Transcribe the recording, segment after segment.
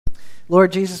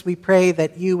Lord Jesus, we pray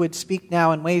that you would speak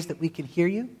now in ways that we can hear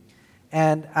you.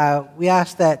 And we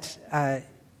ask that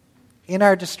in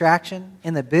our distraction,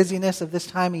 in the busyness of this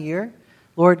time of year,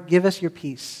 Lord, give us your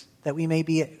peace, that we may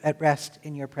be at rest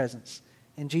in your presence.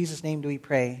 In Jesus' name do we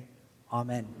pray.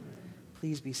 Amen.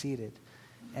 Please be seated.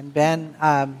 And Ben,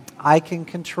 I can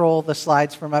control the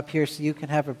slides from up here so you can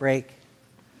have a break.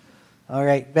 All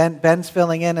right, Ben's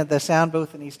filling in at the sound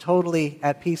booth, and he's totally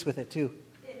at peace with it too.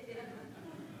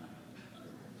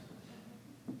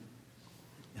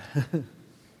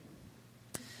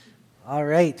 All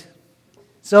right.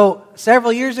 So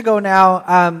several years ago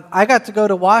now, I got to go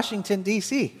to Washington,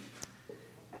 D.C.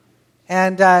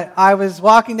 And I was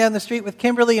walking down the street with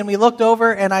Kimberly, and we looked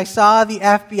over, and I saw the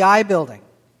FBI building.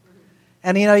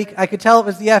 And, I could tell it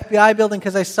was the FBI building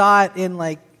because I saw it in,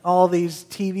 all these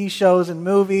TV shows and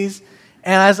movies.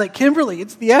 And I was like, Kimberly,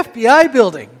 it's the FBI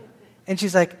building. And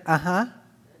she's like, uh-huh.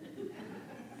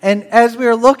 And as we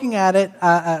were looking at it,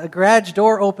 a garage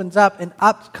door opens up, and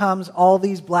up comes all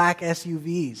these black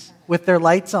SUVs with their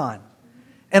lights on.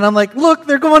 And I'm like, look,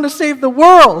 they're going to save the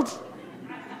world.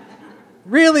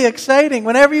 Really exciting.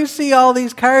 Whenever you see all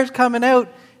these cars coming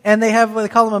out, and they have what they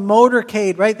call them a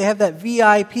motorcade, right? They have that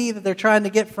VIP that they're trying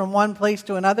to get from one place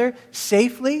to another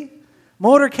safely.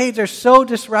 Motorcades are so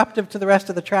disruptive to the rest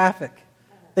of the traffic.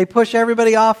 They push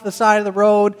everybody off the side of the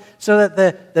road so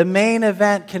that the main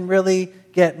event can really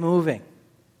get moving.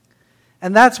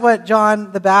 And that's what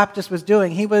John the Baptist was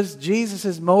doing. He was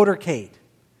Jesus' motorcade.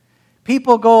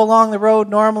 People go along the road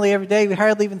normally every day. We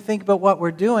hardly even think about what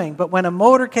we're doing. But when a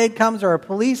motorcade comes or a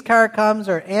police car comes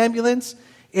or ambulance,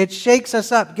 it shakes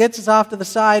us up, gets us off to the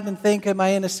side and think, am I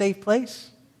in a safe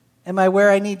place? Am I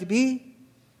where I need to be?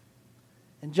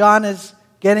 And John is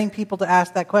getting people to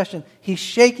ask that question. He's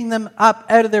shaking them up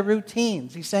out of their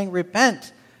routines. He's saying,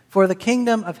 repent, for the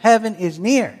kingdom of heaven is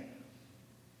near.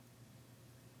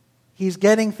 He's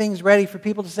getting things ready for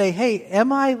people to say, hey,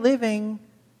 am I living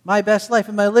my best life?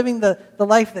 Am I living the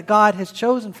life that God has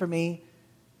chosen for me?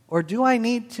 Or do I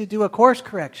need to do a course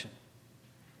correction?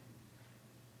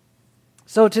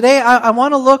 So today I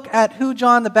want to look at who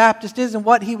John the Baptist is and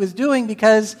what he was doing,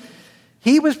 because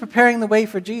he was preparing the way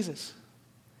for Jesus.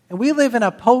 And we live in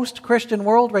a post-Christian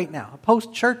world right now, a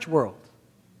post-church world.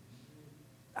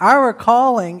 Our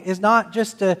calling is not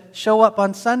just to show up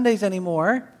on Sundays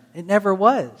anymore. It never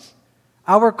was.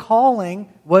 Our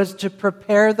calling was to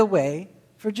prepare the way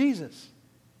for Jesus.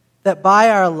 That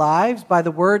by our lives, by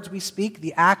the words we speak,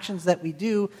 the actions that we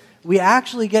do, we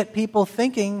actually get people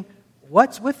thinking,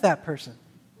 what's with that person?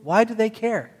 Why do they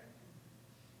care?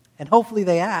 And hopefully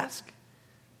they ask.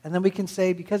 And then we can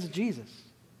say, because of Jesus.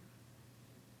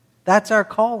 That's our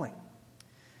calling.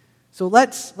 So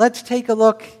let's take a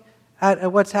look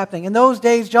at what's happening. In those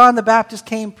days, John the Baptist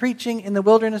came preaching in the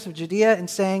wilderness of Judea and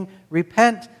saying,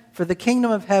 repent, for the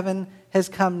kingdom of heaven has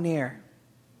come near.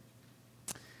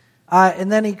 And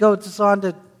then he goes on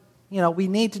to, we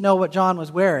need to know what John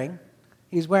was wearing.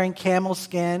 He's wearing camel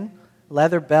skin,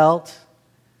 leather belt,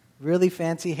 really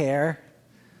fancy hair,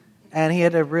 and he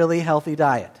had a really healthy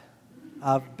diet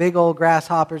of big old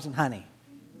grasshoppers and honey.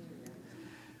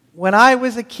 When I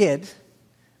was a kid,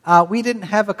 we didn't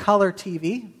have a color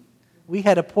TV. We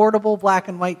had a portable black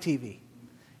and white TV.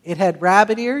 It had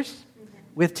rabbit ears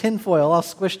with tinfoil all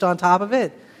squished on top of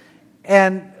it.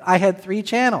 And I had 3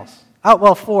 channels.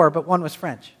 4, but one was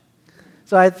French.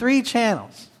 So I had 3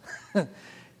 channels.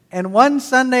 And one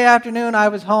Sunday afternoon, I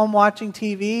was home watching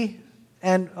TV.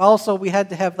 And also, we had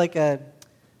to have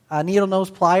a needle nose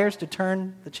pliers to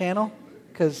turn the channel,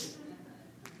 because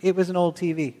it was an old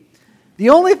TV. The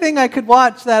only thing I could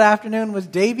watch that afternoon was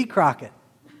Davy Crockett.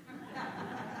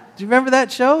 Do you remember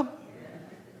that show?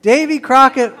 Davy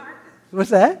Crockett. What's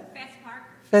that?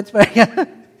 Fence Park. Yeah.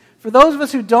 For those of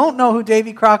us who don't know who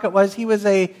Davy Crockett was, he was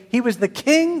the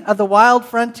king of the wild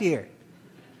frontier.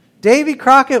 Davy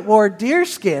Crockett wore deer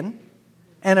skin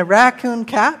and a raccoon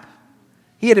cap.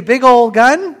 He had a big old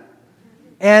gun,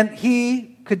 and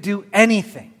he could do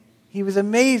anything. He was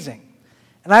amazing.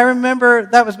 And I remember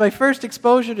that was my first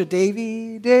exposure to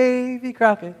Davy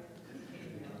Crockett.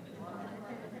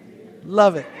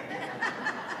 Love it.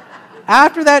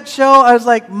 After that show, I was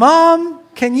like, Mom,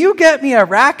 can you get me a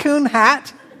raccoon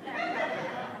hat?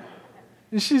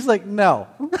 And she's like, no.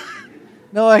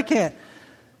 No, I can't.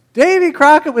 Davy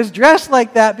Crockett was dressed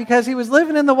like that because he was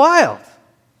living in the wild.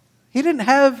 He didn't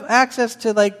have access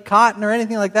to cotton or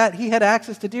anything like that. He had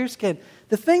access to deerskin.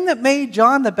 The thing that made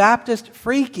John the Baptist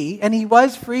freaky, and he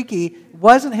was freaky,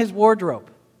 wasn't his wardrobe.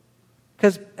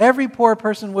 Because every poor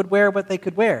person would wear what they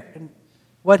could wear. And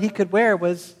what he could wear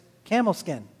was camel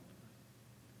skin.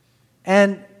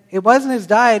 And it wasn't his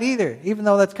diet either, even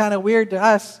though that's kind of weird to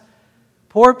us.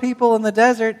 Poor people in the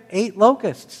desert ate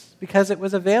locusts because it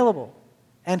was available.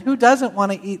 And who doesn't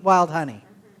want to eat wild honey?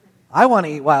 I want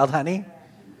to eat wild honey.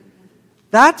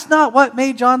 That's not what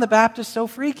made John the Baptist so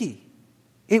freaky.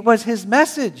 It was his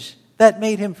message that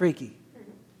made him freaky.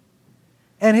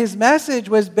 And his message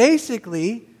was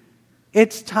basically,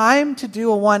 it's time to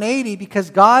do a 180 because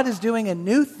God is doing a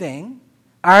new thing.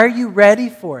 Are you ready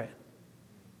for it?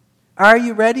 Are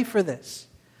you ready for this?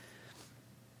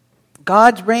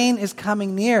 God's reign is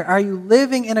coming near. Are you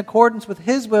living in accordance with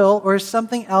His will, or is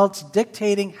something else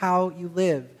dictating how you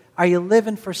live? Are you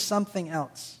living for something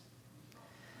else?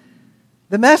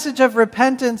 The message of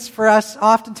repentance for us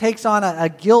often takes on a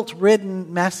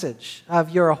guilt-ridden message of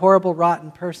you're a horrible,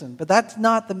 rotten person. But that's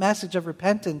not the message of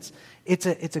repentance. It's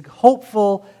a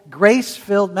hopeful,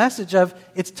 grace-filled message of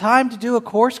it's time to do a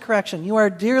course correction. You are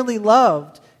dearly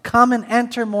loved. Come and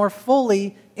enter more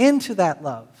fully into that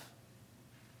love.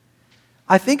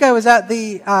 I think I was at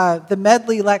the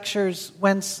Medley lectures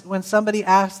when somebody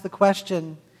asked the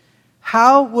question,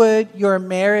 how would your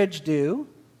marriage do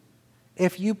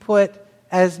if you put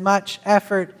as much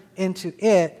effort into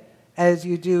it as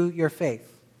you do your faith?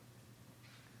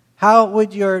 How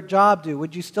would your job do?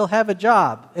 Would you still have a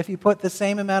job if you put the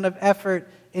same amount of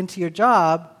effort into your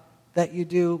job that you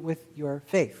do with your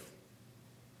faith?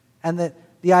 And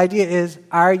the idea is,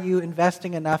 are you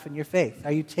investing enough in your faith?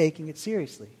 Are you taking it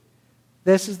seriously?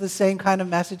 This is the same kind of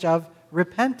message of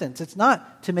repentance. It's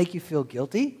not to make you feel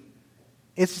guilty.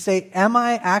 It's to say, am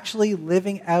I actually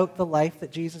living out the life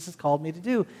that Jesus has called me to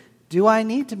do? Do I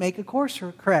need to make a course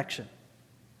correction?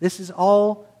 This is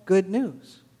all good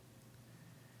news.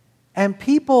 And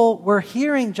people were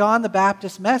hearing John the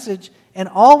Baptist's message, and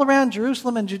all around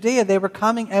Jerusalem and Judea, they were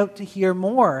coming out to hear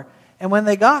more. And when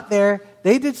they got there,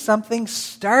 they did something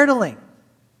startling.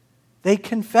 They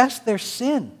confessed their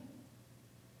sin.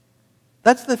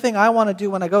 That's the thing I want to do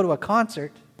when I go to a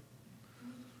concert.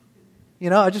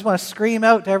 I just want to scream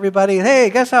out to everybody, hey,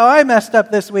 guess how I messed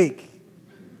up this week?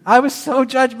 I was so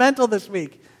judgmental this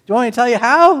week. Do you want me to tell you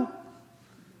how?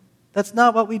 That's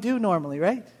not what we do normally,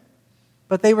 right?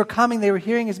 But they were coming, they were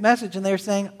hearing his message, and they were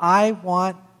saying, I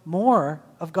want more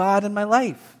of God in my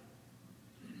life.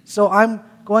 So I'm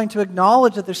going to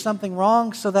acknowledge that there's something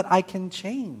wrong so that I can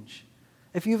change.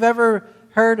 If you've ever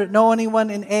heard or know anyone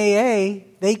in AA,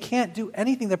 they can't do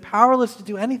anything. They're powerless to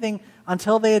do anything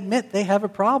until they admit they have a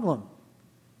problem.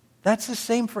 That's the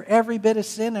same for every bit of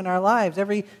sin in our lives,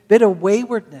 every bit of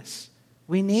waywardness.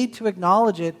 We need to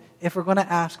acknowledge it if we're going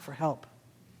to ask for help.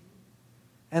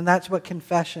 And that's what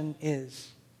confession is.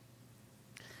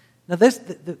 Now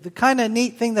the kind of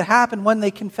neat thing that happened when they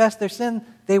confessed their sin,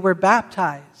 they were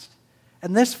baptized.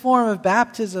 And this form of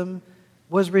baptism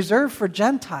was reserved for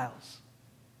Gentiles.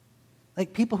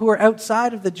 Like people who were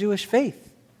outside of the Jewish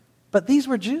faith. But these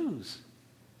were Jews.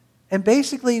 And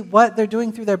basically what they're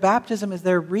doing through their baptism is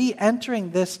they're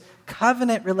re-entering this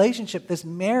covenant relationship, this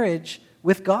marriage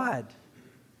with God.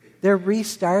 They're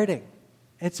restarting.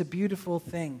 It's a beautiful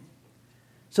thing.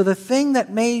 So the thing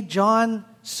that made John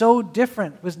so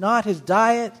different was not his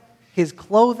diet, his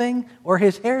clothing, or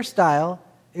his hairstyle.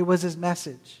 It was his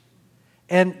message.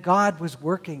 And God was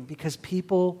working because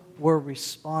people were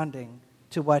responding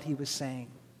to what he was saying.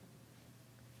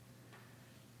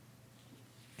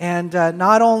 And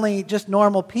not only just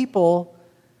normal people,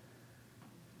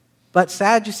 but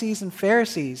Sadducees and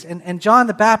Pharisees. And John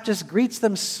the Baptist greets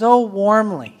them so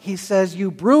warmly. He says,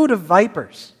 you brood of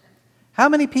vipers. How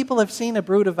many people have seen a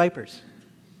brood of vipers?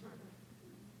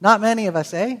 Not many of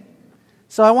us, eh?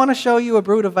 So I want to show you a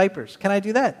brood of vipers. Can I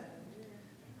do that?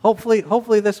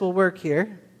 Hopefully this will work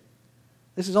here.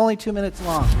 This is only 2 minutes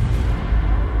long.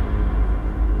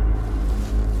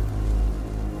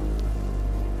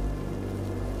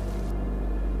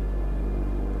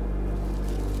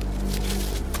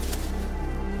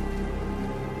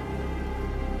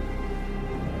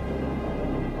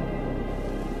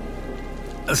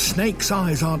 A snake's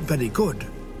eyes aren't very good,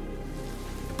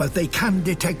 but they can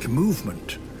detect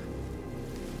movement.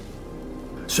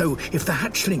 So if the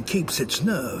hatchling keeps its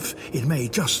nerve, it may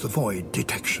just avoid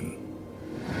detection.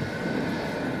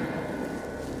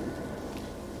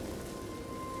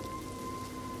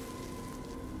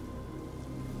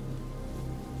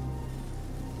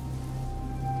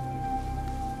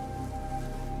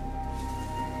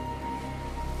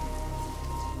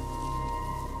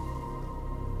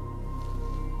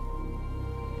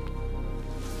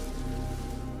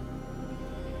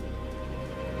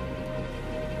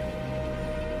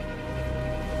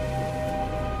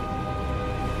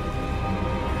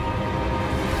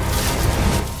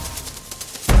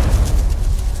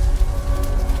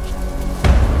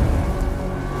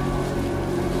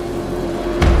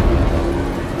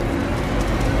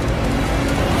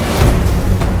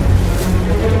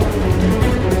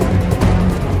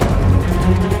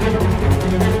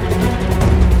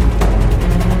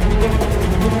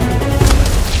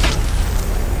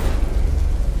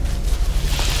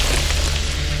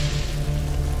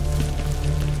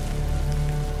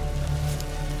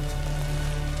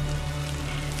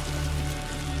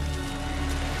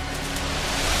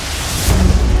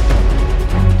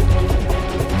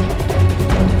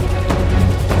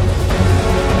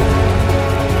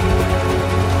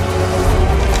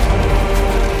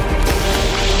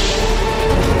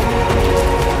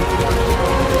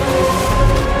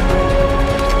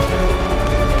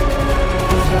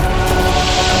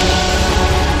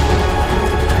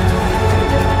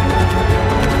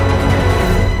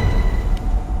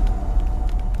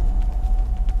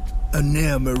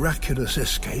 miraculous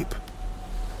escape.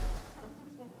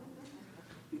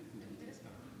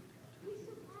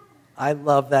 I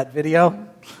love that video.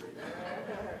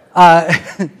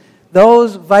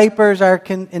 Those vipers are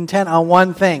intent on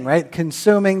one thing, right?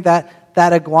 Consuming that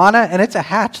iguana, and it's a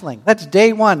hatchling. That's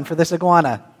day one for this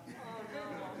iguana.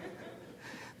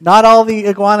 Not all the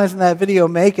iguanas in that video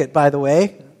make it, by the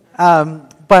way.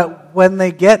 But when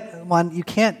they get one, you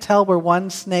can't tell where one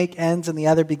snake ends and the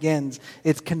other begins.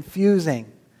 It's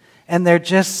confusing. And they're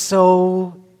just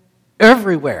so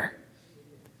everywhere.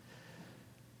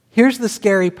 Here's the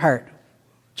scary part.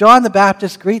 John the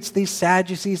Baptist greets these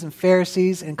Sadducees and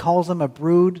Pharisees and calls them a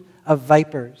brood of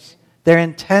vipers. They're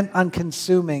intent on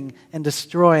consuming and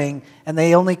destroying, and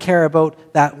they only care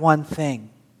about that one thing.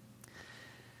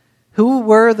 Who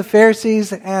were the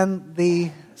Pharisees and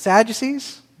the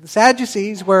Sadducees? The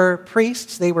Sadducees were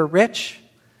priests. They were rich,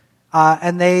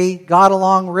 and they got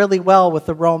along really well with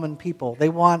the Roman people.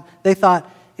 They thought,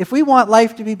 if we want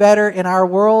life to be better in our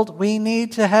world, we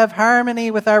need to have harmony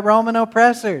with our Roman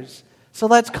oppressors. So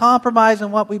let's compromise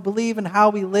on what we believe and how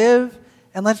we live,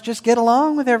 and let's just get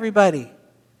along with everybody.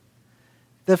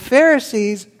 The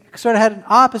Pharisees sort of had an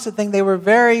opposite thing. They were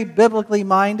very biblically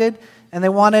minded, and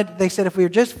they said, if we are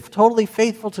just totally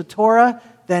faithful to Torah,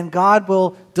 then God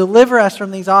will deliver us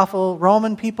from these awful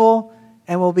Roman people,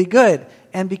 and we'll be good.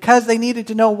 And because they needed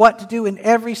to know what to do in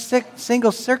every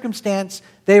single circumstance,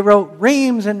 they wrote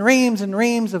reams and reams and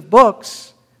reams of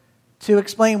books to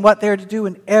explain what they're to do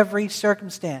in every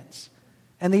circumstance.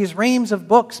 And these reams of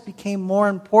books became more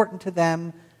important to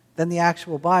them than the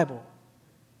actual Bible.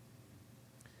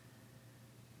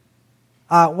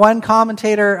 One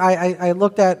commentator I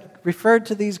looked at referred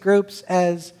to these groups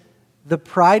as the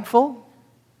prideful,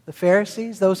 the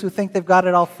Pharisees, those who think they've got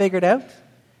it all figured out,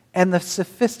 and the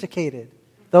sophisticated,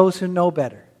 those who know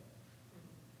better.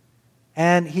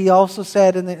 And he also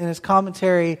said in his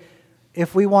commentary,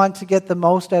 if we want to get the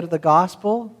most out of the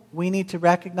gospel, we need to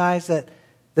recognize that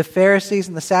the Pharisees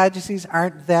and the Sadducees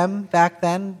aren't them back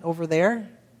then over there.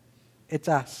 It's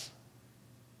us.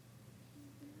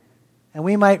 And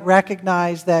we might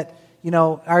recognize that,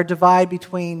 our divide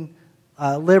between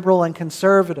liberal and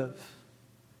conservative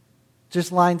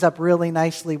just lines up really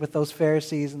nicely with those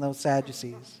Pharisees and those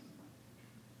Sadducees.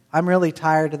 I'm really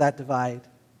tired of that divide.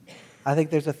 I think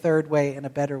there's a third way and a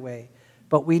better way.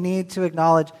 But we need to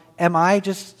acknowledge, am I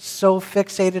just so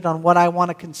fixated on what I want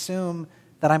to consume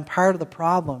that I'm part of the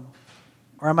problem?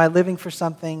 Or am I living for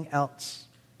something else?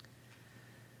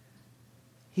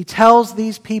 He tells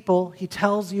these people, he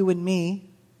tells you and me,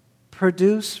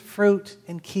 produce fruit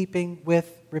in keeping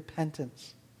with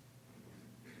repentance.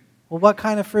 Well, what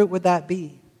kind of fruit would that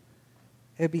be?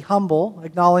 It would be humble,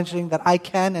 acknowledging that I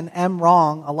can and am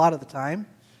wrong a lot of the time,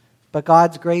 but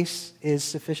God's grace is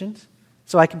sufficient,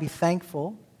 so I can be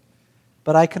thankful,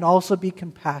 but I can also be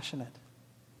compassionate.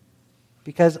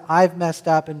 Because I've messed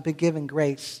up and been given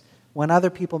grace, when other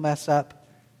people mess up,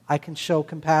 I can show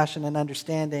compassion and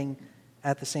understanding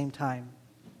at the same time.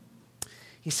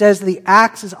 He says the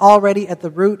axe is already at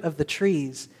the root of the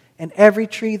trees, and every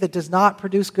tree that does not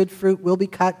produce good fruit will be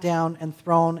cut down and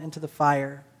thrown into the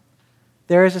fire.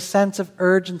 There is a sense of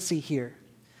urgency here.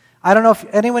 I don't know if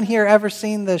anyone here ever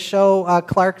seen the show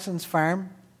Clarkson's Farm.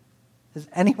 Has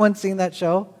anyone seen that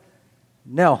show?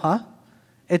 No, huh?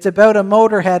 It's about a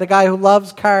motorhead, a guy who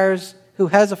loves cars, who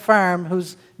has a farm,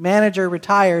 whose manager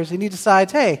retires, and he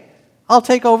decides, hey, I'll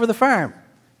take over the farm.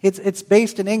 It's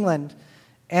based in England,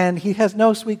 and he has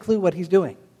no sweet clue what he's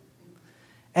doing.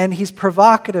 And he's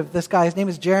provocative, this guy. His name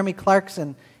is Jeremy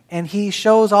Clarkson, and he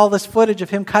shows all this footage of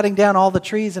him cutting down all the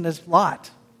trees in his lot.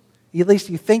 At least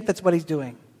you think that's what he's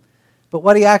doing. But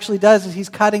what he actually does is he's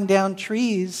cutting down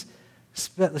trees,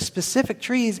 specific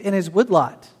trees in his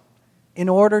woodlot, in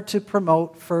order to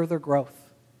promote further growth,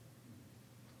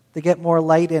 to get more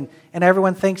light in. And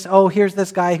everyone thinks, oh, here's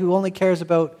this guy who only cares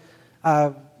about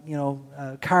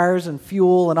cars and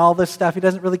fuel and all this stuff. He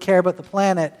doesn't really care about the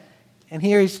planet. And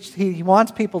here he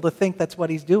wants people to think that's what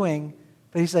he's doing.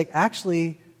 But he's like,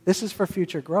 actually, this is for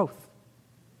future growth.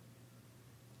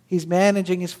 He's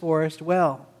managing his forest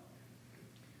well.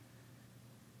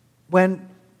 When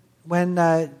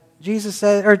Jesus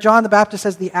says, or John the Baptist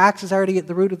says the axe is already at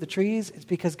the root of the trees, it's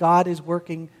because God is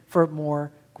working for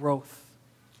more growth.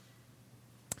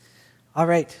 All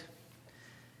right.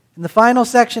 In the final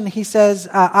section, he says,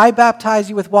 I baptize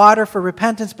you with water for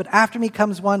repentance, but after me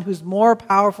comes one who's more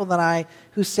powerful than I,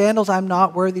 whose sandals I'm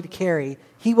not worthy to carry.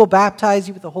 He will baptize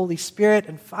you with the Holy Spirit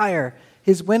and fire.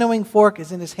 His winnowing fork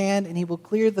is in his hand, and he will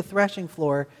clear the threshing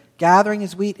floor, gathering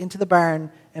his wheat into the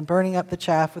barn and burning up the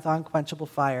chaff with unquenchable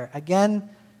fire. Again,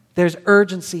 there's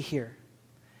urgency here.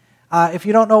 If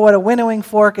you don't know what a winnowing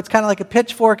fork, it's kind of like a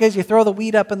pitchfork is. You throw the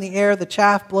wheat up in the air, the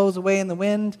chaff blows away in the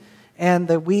wind, and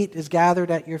the wheat is gathered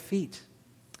at your feet.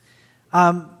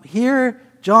 Here,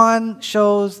 John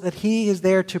shows that he is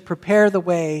there to prepare the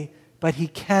way, but he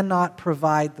cannot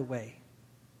provide the way.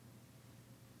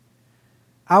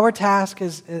 Our task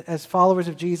as followers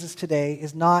of Jesus today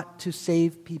is not to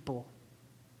save people.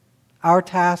 Our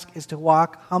task is to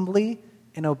walk humbly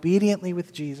and obediently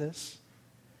with Jesus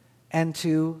and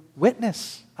to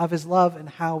witness of his love and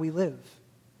how we live.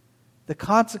 The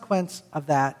consequence of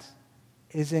that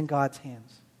is in God's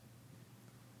hands.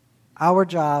 Our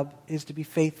job is to be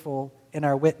faithful in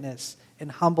our witness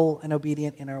and humble and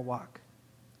obedient in our walk.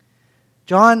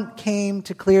 John came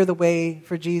to clear the way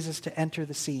for Jesus to enter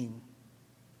the scene.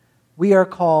 We are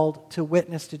called to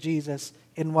witness to Jesus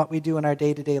in what we do in our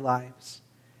day-to-day lives.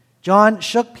 John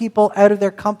shook people out of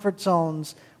their comfort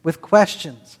zones with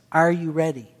questions. Are you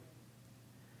ready?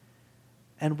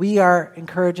 And we are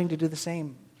encouraging to do the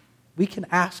same. We can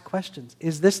ask questions.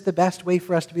 Is this the best way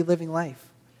for us to be living life?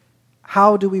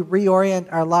 How do we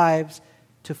reorient our lives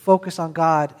to focus on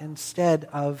God instead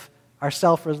of our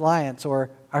self-reliance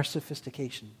or our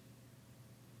sophistication?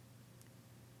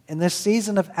 In this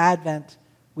season of Advent,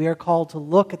 we are called to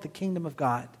look at the kingdom of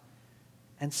God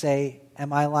and say,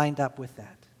 am I lined up with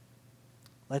that?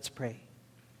 Let's pray.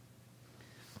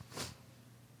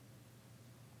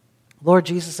 Lord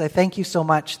Jesus, I thank you so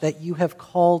much that you have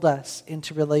called us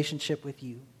into relationship with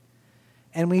you.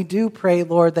 And we do pray,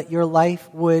 Lord, that your life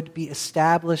would be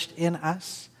established in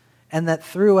us and that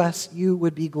through us you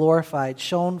would be glorified,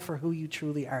 shown for who you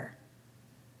truly are.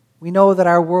 We know that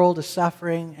our world is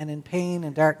suffering and in pain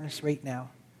and darkness right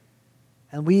now.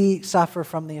 And we suffer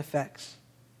from the effects.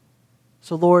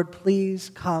 So Lord, please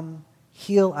come,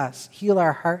 heal us, heal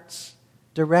our hearts,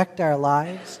 direct our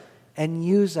lives, and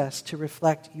use us to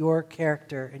reflect your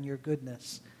character and your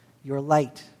goodness, your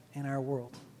light in our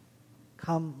world.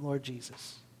 Come, Lord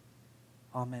Jesus.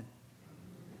 Amen.